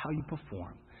not about how you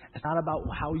perform. It's not about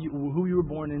who you were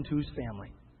born into, whose family.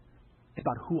 It's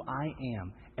about who I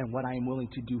am and what I am willing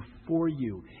to do for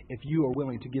you. If you are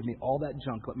willing to give me all that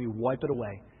junk, let me wipe it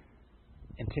away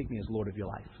and take me as Lord of your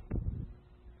life.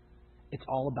 It's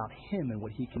all about Him and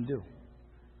what He can do.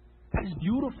 That is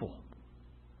beautiful.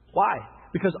 Why?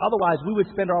 Because otherwise we would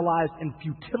spend our lives in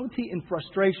futility and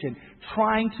frustration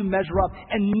trying to measure up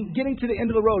and getting to the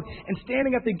end of the road and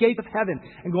standing at the gate of heaven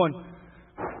and going,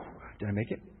 did I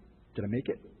make it? Did I make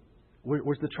it?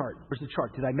 Where's the chart? Where's the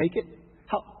chart? Did I make it?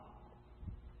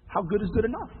 How good is good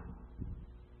enough?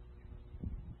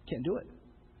 Can't do it.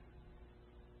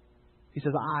 He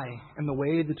says, I am the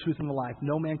way, the truth, and the life.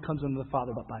 No man comes unto the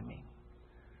Father but by me.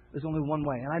 There's only one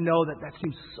way. And I know that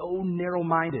seems so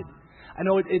narrow-minded. I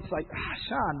know it's like,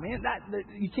 Sean, man, that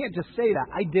you can't just say that.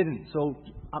 I didn't, so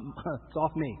it's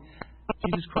off me.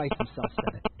 Jesus Christ Himself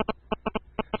said it.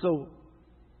 So,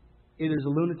 either he's a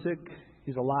lunatic,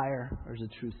 he's a liar, or there's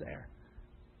a truth there.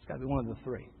 It's got to be one of the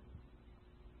three.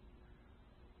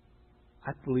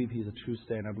 I believe He's a true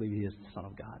sayer, and I believe He is the Son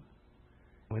of God.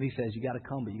 When He says, you got to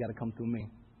come, but you got to come through me.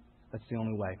 That's the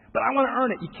only way. But I want to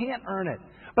earn it. You can't earn it.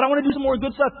 But I want to do some more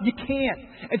good stuff. You can't.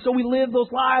 And so we live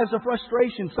those lives of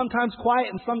frustration, sometimes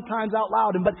quiet and sometimes out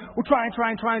loud. But we're trying.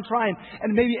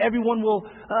 And maybe everyone will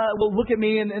look at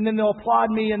me and then they'll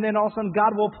applaud me, and then all of a sudden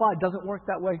God will applaud. It doesn't work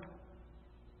that way.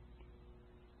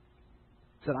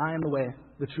 He said, I am the way,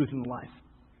 the truth, and the life.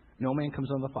 No man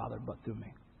comes unto the Father but through me.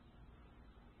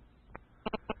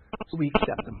 So we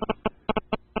accept Him.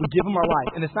 We give Him our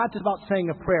life. And it's not just about saying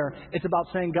a prayer. It's about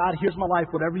saying, God, here's my life.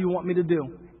 Whatever you want me to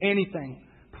do. Anything.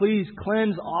 Please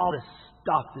cleanse all this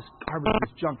stuff, this garbage,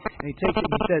 this junk. And He takes it and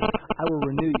He says, I will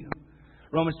renew you.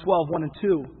 Romans 12:1 and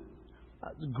 2.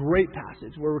 It's a great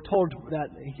passage where we're told that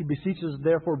He beseeches us,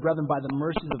 therefore, brethren, by the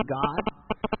mercies of God,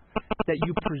 that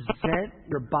you present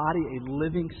your body a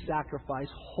living sacrifice,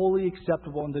 wholly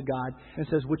acceptable unto God. And it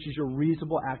says, which is your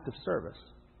reasonable act of service.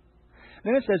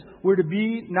 Then it says, we're to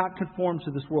be not conformed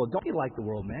to this world. Don't be like the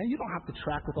world, man. You don't have to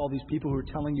track with all these people who are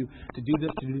telling you to do this,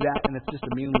 to do that, and it's just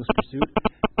a meaningless pursuit.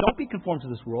 Don't be conformed to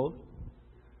this world,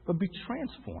 but be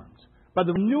transformed by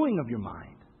the renewing of your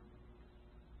mind.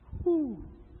 Whew.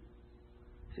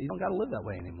 So you don't got to live that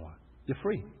way anymore. You're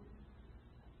free.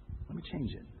 Let me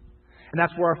change it. And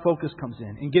that's where our focus comes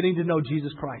in getting to know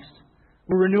Jesus Christ.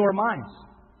 We renew our minds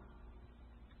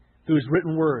through His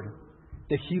written word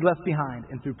that He left behind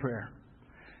and through prayer.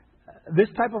 This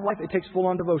type of life, it takes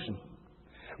full-on devotion.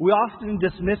 We often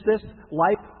dismiss this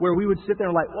life where we would sit there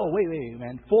and like, whoa, wait,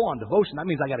 man, full-on devotion. That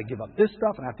means I got to give up this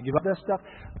stuff and I have to give up that stuff.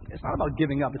 It's not about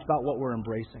giving up. It's about what we're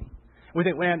embracing. We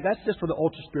think, man, that's just for the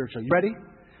ultra-spiritual. You ready?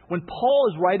 When Paul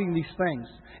is writing these things,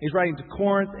 he's writing to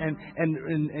Corinth and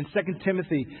 2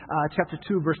 Timothy chapter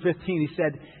 2, verse 15,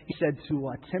 he said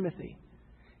to Timothy,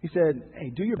 He said,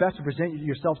 hey, do your best to present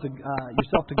yourself to God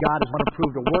as one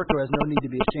approved, a worker who has no need to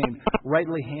be ashamed,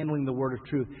 rightly handling the word of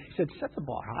truth. He said, set the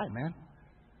bar high, man.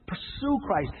 Pursue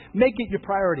Christ. Make it your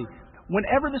priority.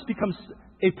 Whenever this becomes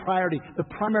a priority, the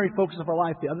primary focus of our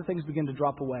life, the other things begin to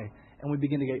drop away, and we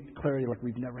begin to get clarity like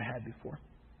we've never had before.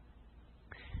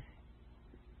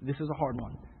 This is a hard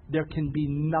one. There can be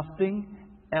nothing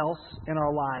else in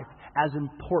our life as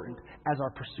important as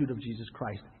our pursuit of Jesus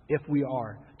Christ if we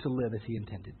are to live as He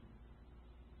intended.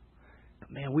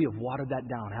 But man, we have watered that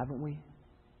down, haven't we?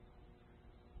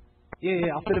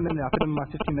 Yeah, I'll fit Him in there. I'll fit Him in my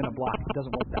 15-minute block. It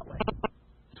doesn't work that way.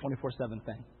 It's a 24/7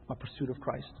 thing. My pursuit of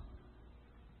Christ.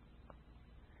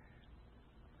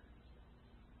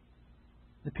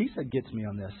 The piece that gets me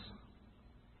on this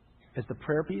is the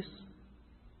prayer piece.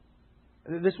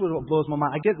 This is what blows my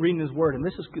mind. I get reading His Word, and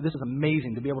this is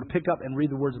amazing to be able to pick up and read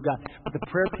the words of God. But the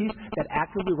prayer piece, that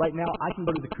actively right now, I can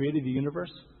go to the Creator of the universe.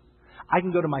 I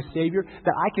can go to my Savior.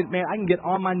 That I can get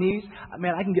on my knees.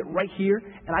 Man, I can get right here,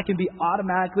 and I can be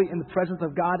automatically in the presence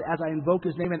of God as I invoke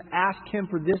His name and ask Him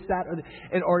for this, that,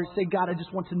 or say, God, I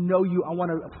just want to know You. I want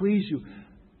to please You.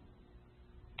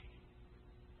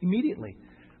 Immediately.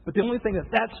 But the only thing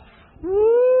that's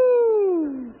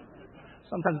woo!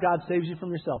 Sometimes God saves you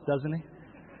from yourself, doesn't He?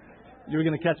 You were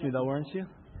going to catch me, though, weren't you?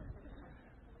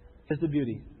 Here's the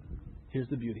beauty. Here's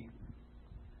the beauty.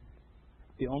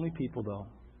 The only people, though,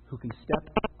 who can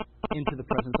step into the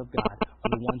presence of God are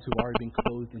the ones who have already been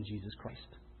clothed in Jesus Christ.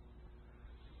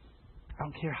 I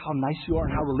don't care how nice you are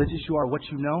and how religious you are, what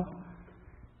you know.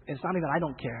 It's not even I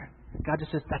don't care. God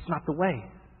just says that's not the way.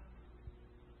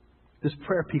 This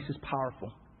prayer piece is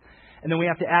powerful. And then we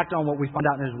have to act on what we find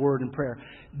out in His Word and prayer.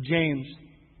 James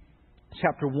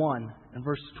chapter 1 and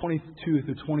verses 22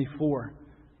 through 24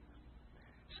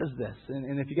 says this.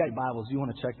 And if you got your Bibles, you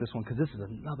want to check this one because this is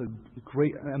another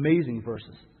great, amazing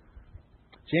verses.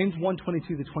 James 1:22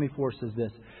 through 24 says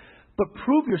this. But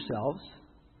prove yourselves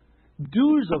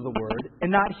doers of the word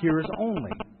and not hearers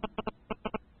only.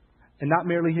 And not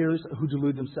merely hearers who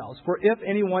delude themselves. For if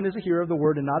anyone is a hearer of the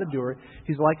word and not a doer,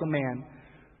 he's like a man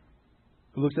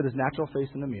who looks at his natural face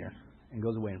in the mirror and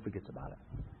goes away and forgets about it.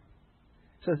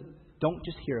 It says, don't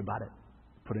just hear about it.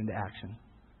 Put it into action.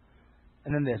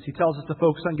 And then this. He tells us to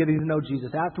focus on getting to know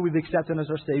Jesus after we've accepted Him as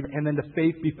our Savior, and then to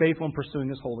be faithful in pursuing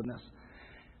His holiness.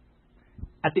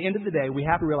 At the end of the day, we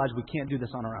have to realize we can't do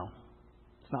this on our own.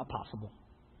 It's not possible.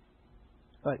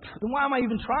 Like, then why am I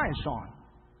even trying, Sean?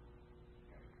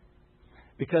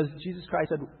 Because Jesus Christ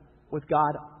said, with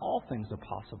God, all things are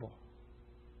possible.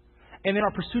 And in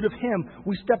our pursuit of Him,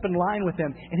 we step in line with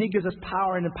Him, and He gives us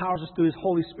power and empowers us through His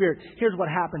Holy Spirit. Here's what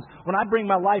happens. When I bring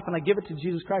my life and I give it to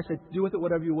Jesus Christ, I say, do with it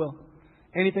whatever you will.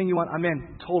 Anything you want, I'm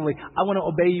in. Totally. I want to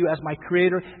obey You as my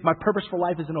Creator. My purpose for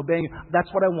life is in obeying You.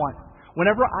 That's what I want.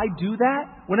 Whenever I do that,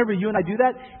 whenever you and I do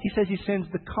that, He says He sends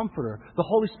the Comforter, the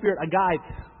Holy Spirit, a guide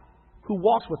who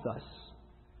walks with us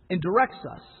and directs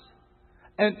us.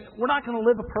 And we're not going to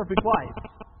live a perfect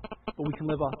life, but we can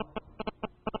live a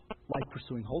life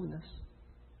pursuing holiness.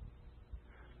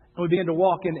 And we begin to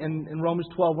walk in Romans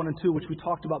 12:1 and 2, which we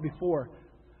talked about before,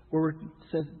 where it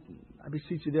says, I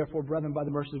beseech you therefore, brethren, by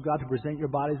the mercy of God, to present your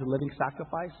bodies a living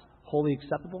sacrifice, wholly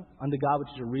acceptable unto God, which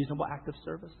is a reasonable act of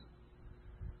service.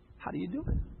 How do you do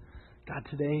it? God,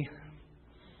 today,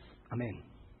 I'm in.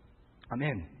 I'm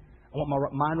in. I want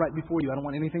my mind right before You. I don't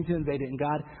want anything to invade it. And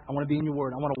God, I want to be in Your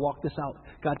Word. I want to walk this out.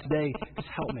 God, today, just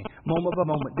help me. Moment by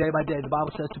moment, day by day, the Bible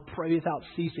says to pray without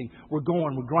ceasing. We're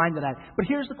going. We're grinding at it. But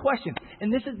here's the question. And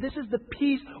this is the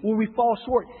piece where we fall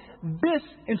short. This,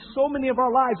 in so many of our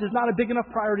lives, is not a big enough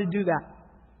priority to do that.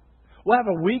 We'll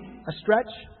have a week, a stretch.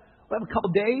 We'll have a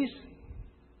couple days.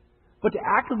 But to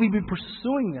actively be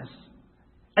pursuing this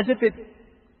as if it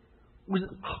was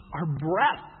our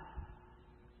breath,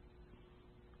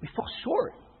 we fall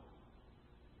short.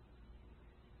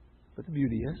 But the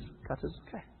beauty is, God says,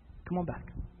 okay, come on back.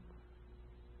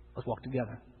 Let's walk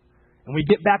together. And we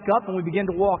get back up and we begin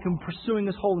to walk and pursuing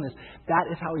His holiness. That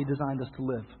is how He designed us to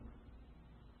live.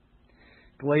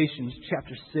 Galatians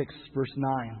chapter 6, verse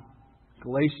 9.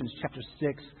 Galatians chapter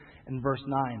 6 and verse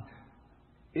 9.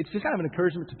 It's just kind of an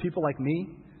encouragement to people like me,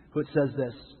 who it says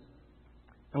this.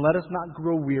 And let us not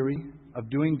grow weary of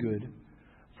doing good,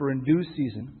 for in due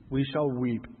season we shall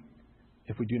reap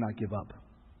if we do not give up.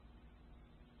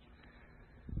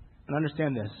 And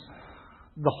understand this.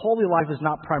 The holy life is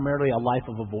not primarily a life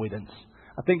of avoidance.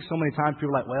 I think so many times people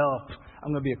are like, well,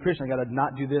 I'm going to be a Christian. I've got to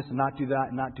not do this and not do that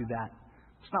and not do that.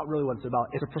 It's not really what it's about.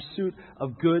 It's a pursuit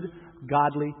of good,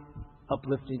 godly,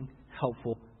 uplifting,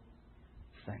 helpful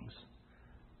things.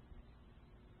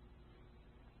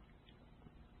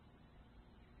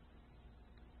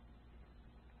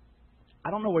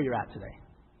 I don't know where you're at today.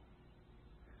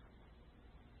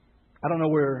 I don't know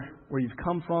where you've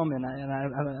come from, and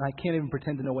I can't even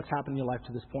pretend to know what's happened in your life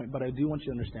to this point, but I do want you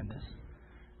to understand this.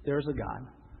 There is a God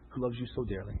who loves you so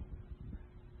dearly.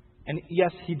 And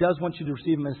yes, He does want you to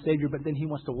receive Him as Savior, but then He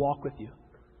wants to walk with you.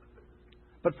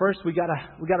 But first, we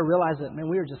gotta realize that, man,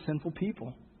 we are just sinful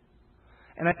people.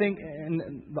 And I think,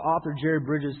 and the author Jerry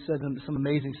Bridges said some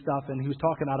amazing stuff, and he was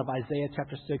talking out of Isaiah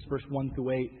chapter 6, verse 1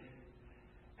 through 8.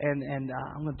 And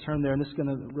I'm going to turn there, and this is going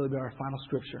to really be our final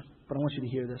scripture. But I want you to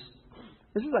hear this.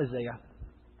 This is Isaiah.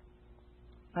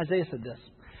 Isaiah said this.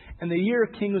 In the year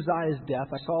of King Uzziah's death,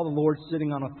 I saw the Lord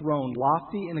sitting on a throne,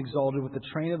 lofty and exalted, with the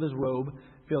train of His robe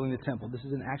filling the temple. This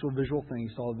is an actual visual thing.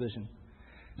 He saw a vision.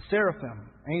 Seraphim,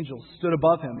 angels, stood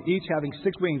above Him, each having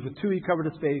 6 wings. With 2 He covered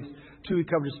His face, 2 He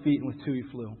covered His feet, and with 2 He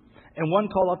flew. And one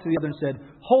called out to the other and said,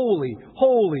 Holy,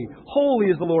 holy, holy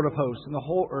is the Lord of hosts, and the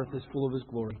whole earth is full of His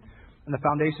glory. And the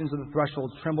foundations of the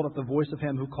thresholds trembled at the voice of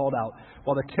Him who called out,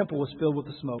 while the temple was filled with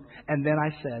the smoke. And then I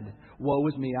said, Woe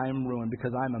is me, I am ruined,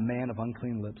 because I am a man of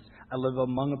unclean lips. I live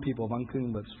among a people of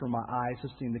unclean lips, for my eyes have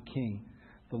seen the King,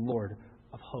 the Lord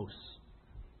of hosts.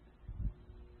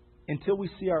 Until we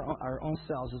see our own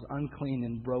selves as unclean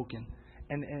and broken,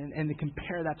 and to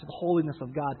compare that to the holiness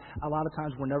of God, a lot of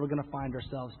times we're never going to find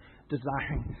ourselves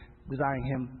desiring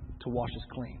Him to wash us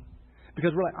clean.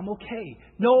 Because we're like, I'm okay.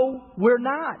 No, we're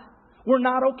not. We're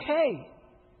not okay.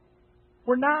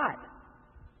 We're not.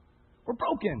 We're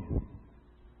broken.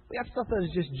 We got stuff that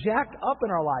is just jacked up in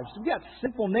our lives. We got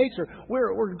sinful nature.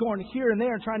 We're going here and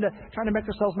there and trying to make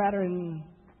ourselves matter in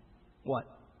what?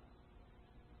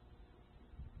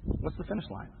 What's the finish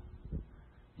line?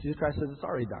 Jesus Christ says it's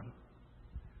already done.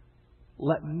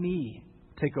 Let me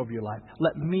take over your life.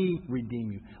 Let me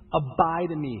redeem you.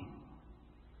 Abide in me.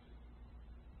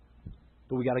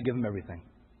 But we got to give Him everything.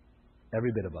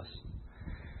 Every bit of us.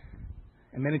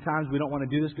 And many times we don't want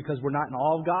to do this because we're not in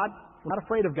awe of God. We're not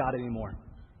afraid of God anymore.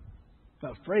 We're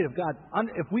not afraid of God.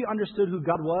 If we understood who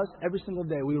God was, every single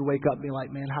day we would wake up and be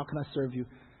like, man, how can I serve you?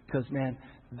 Because, man,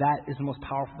 that is the most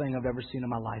powerful thing I've ever seen in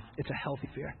my life. It's a healthy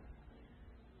fear.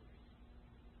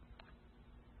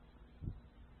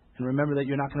 And remember that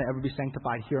you're not going to ever be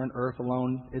sanctified here on earth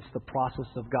alone. It's the process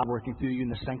of God working through you in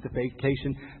the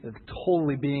sanctification,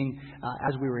 totally being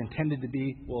as we were intended to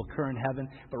be, will occur in heaven.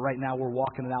 But right now we're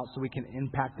walking it out so we can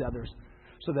impact others,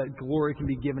 so that glory can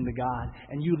be given to God.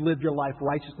 And you live your life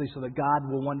righteously so that God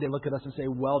will one day look at us and say,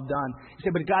 well done. You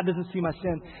say, but God doesn't see my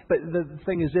sin. But the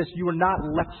thing is this, you were not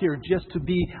left here just to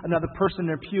be another person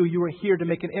in a pew. You were here to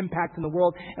make an impact in the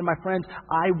world. And my friends,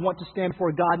 I want to stand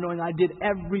before God knowing I did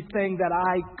everything that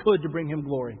I could to bring Him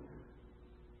glory.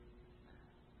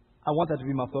 I want that to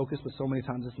be my focus, but so many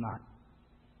times it's not.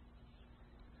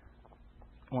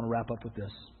 I want to wrap up with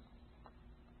this.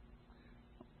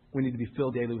 We need to be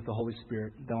filled daily with the Holy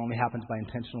Spirit. That only happens by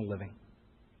intentional living.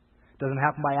 It doesn't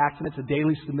happen by accident. It's a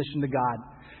daily submission to God,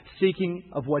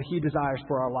 seeking of what He desires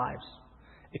for our lives.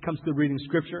 It comes through reading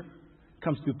Scripture. It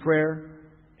comes through prayer.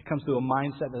 It comes through a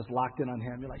mindset that's locked in on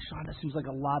Him. You're like, Sean, that seems like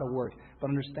a lot of work. But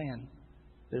understand,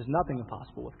 there's nothing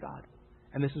impossible with God.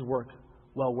 And this is work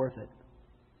well worth it.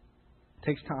 It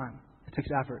takes time. It takes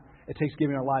effort. It takes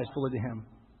giving our lives fully to Him.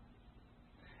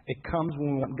 It comes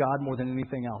when we want God more than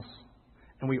anything else.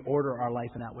 And we order our life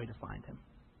in that way to find Him.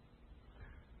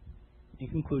 In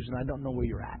conclusion, I don't know where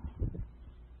you're at.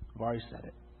 I've already said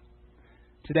it.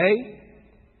 Today,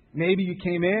 maybe you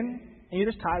came in and you're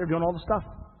just tired of doing all the stuff.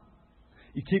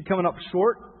 You keep coming up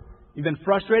short. You've been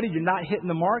frustrated. You're not hitting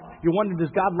the mark. You're wondering, does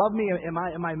God love me?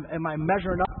 Am I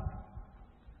measuring up?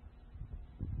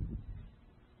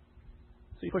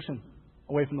 So you're pushing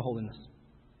away from the holiness.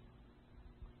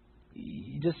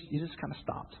 You just kind of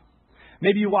stopped.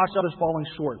 Maybe you watched others falling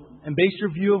short and base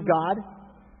your view of God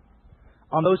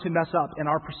on those who mess up in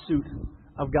our pursuit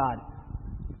of God.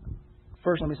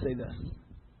 First, let me say this.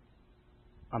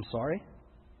 I'm sorry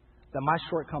that my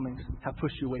shortcomings have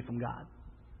pushed you away from God.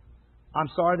 I'm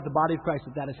sorry that the body of Christ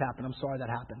that has happened. I'm sorry that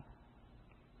happened.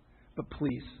 But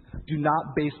please, do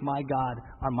not base my God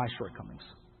on my shortcomings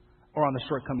or on the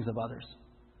shortcomings of others.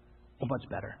 Well, much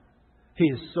better. He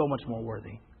is so much more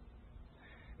worthy.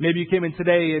 Maybe you came in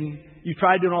today and you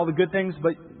tried doing all the good things,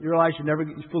 but you realized you never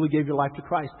fully gave your life to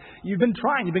Christ. You've been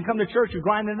trying. You've been coming to church. You're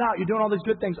grinding it out. You're doing all these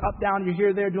good things, up, down. You're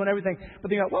here, there, doing everything. But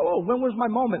then you're like, whoa, when was my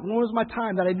moment? When was my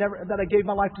time that I gave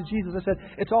my life to Jesus? I said,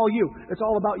 it's all you. It's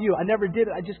all about you. I never did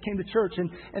it. I just came to church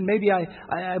and maybe I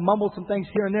mumbled some things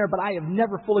here and there, but I have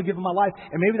never fully given my life.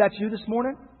 And maybe that's you this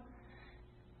morning.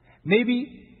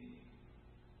 Maybe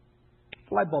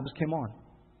the light bulb just came on.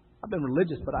 I've been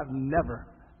religious, but I've never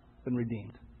been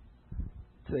redeemed.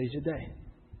 Today's your day.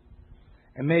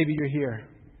 And maybe you're here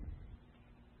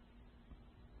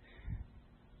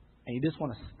and you just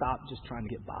want to stop just trying to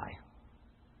get by.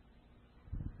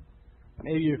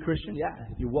 Maybe you're a Christian,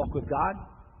 you walk with God,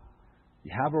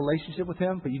 you have a relationship with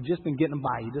Him, but you've just been getting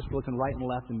by. You're just looking right and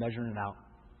left and measuring it out.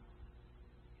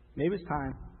 Maybe it's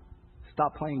time to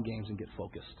stop playing games and get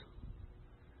focused.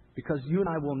 Because you and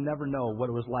I will never know what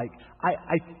it was like.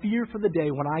 I fear for the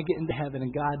day when I get into heaven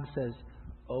and God says,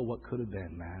 oh, what could have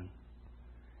been, man.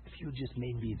 If you had just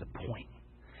made me the point.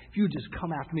 If you had just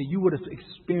come after me, you would have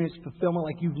experienced fulfillment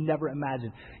like you've never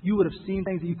imagined. You would have seen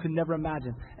things that you could never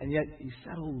imagine. And yet you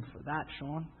settled for that,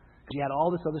 Sean. Because you had all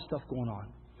this other stuff going on.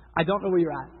 I don't know where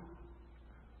you're at.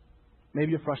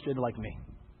 Maybe you're frustrated like me.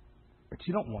 But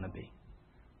you don't want to be.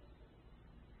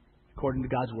 According to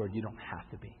God's Word, you don't have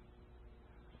to be.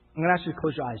 I'm going to ask you to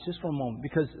close your eyes just for a moment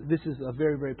because this is a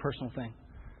very, very personal thing.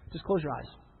 Just close your eyes.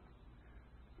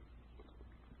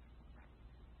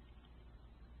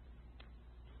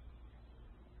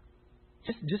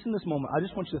 Just in this moment, I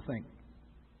just want you to think.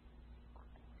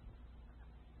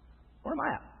 Where am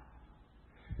I at?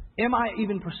 Am I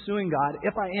even pursuing God?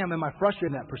 If I am I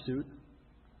frustrated in that pursuit?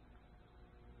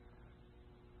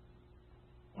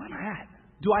 Where am I at?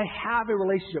 Do I have a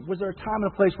relationship? Was there a time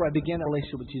and a place where I began a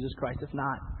relationship with Jesus Christ? If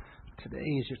not, today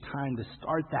is your time to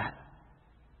start that.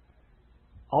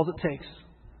 All it takes,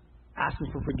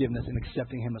 asking for forgiveness and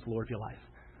accepting Him as Lord of your life.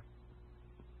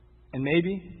 And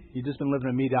maybe you've just been living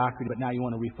in mediocrity, but now you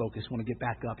want to refocus, you want to get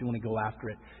back up, you want to go after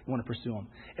it, you want to pursue Him.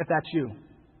 If that's you,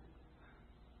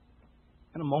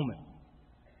 in a moment,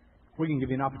 we can give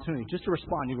you an opportunity just to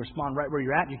respond. You can respond right where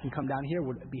you're at. You can come down here.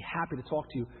 We'd be happy to talk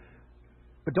to you.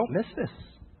 But don't miss this.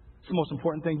 It's the most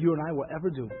important thing you and I will ever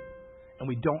do. And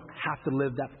we don't have to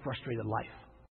live that frustrated life.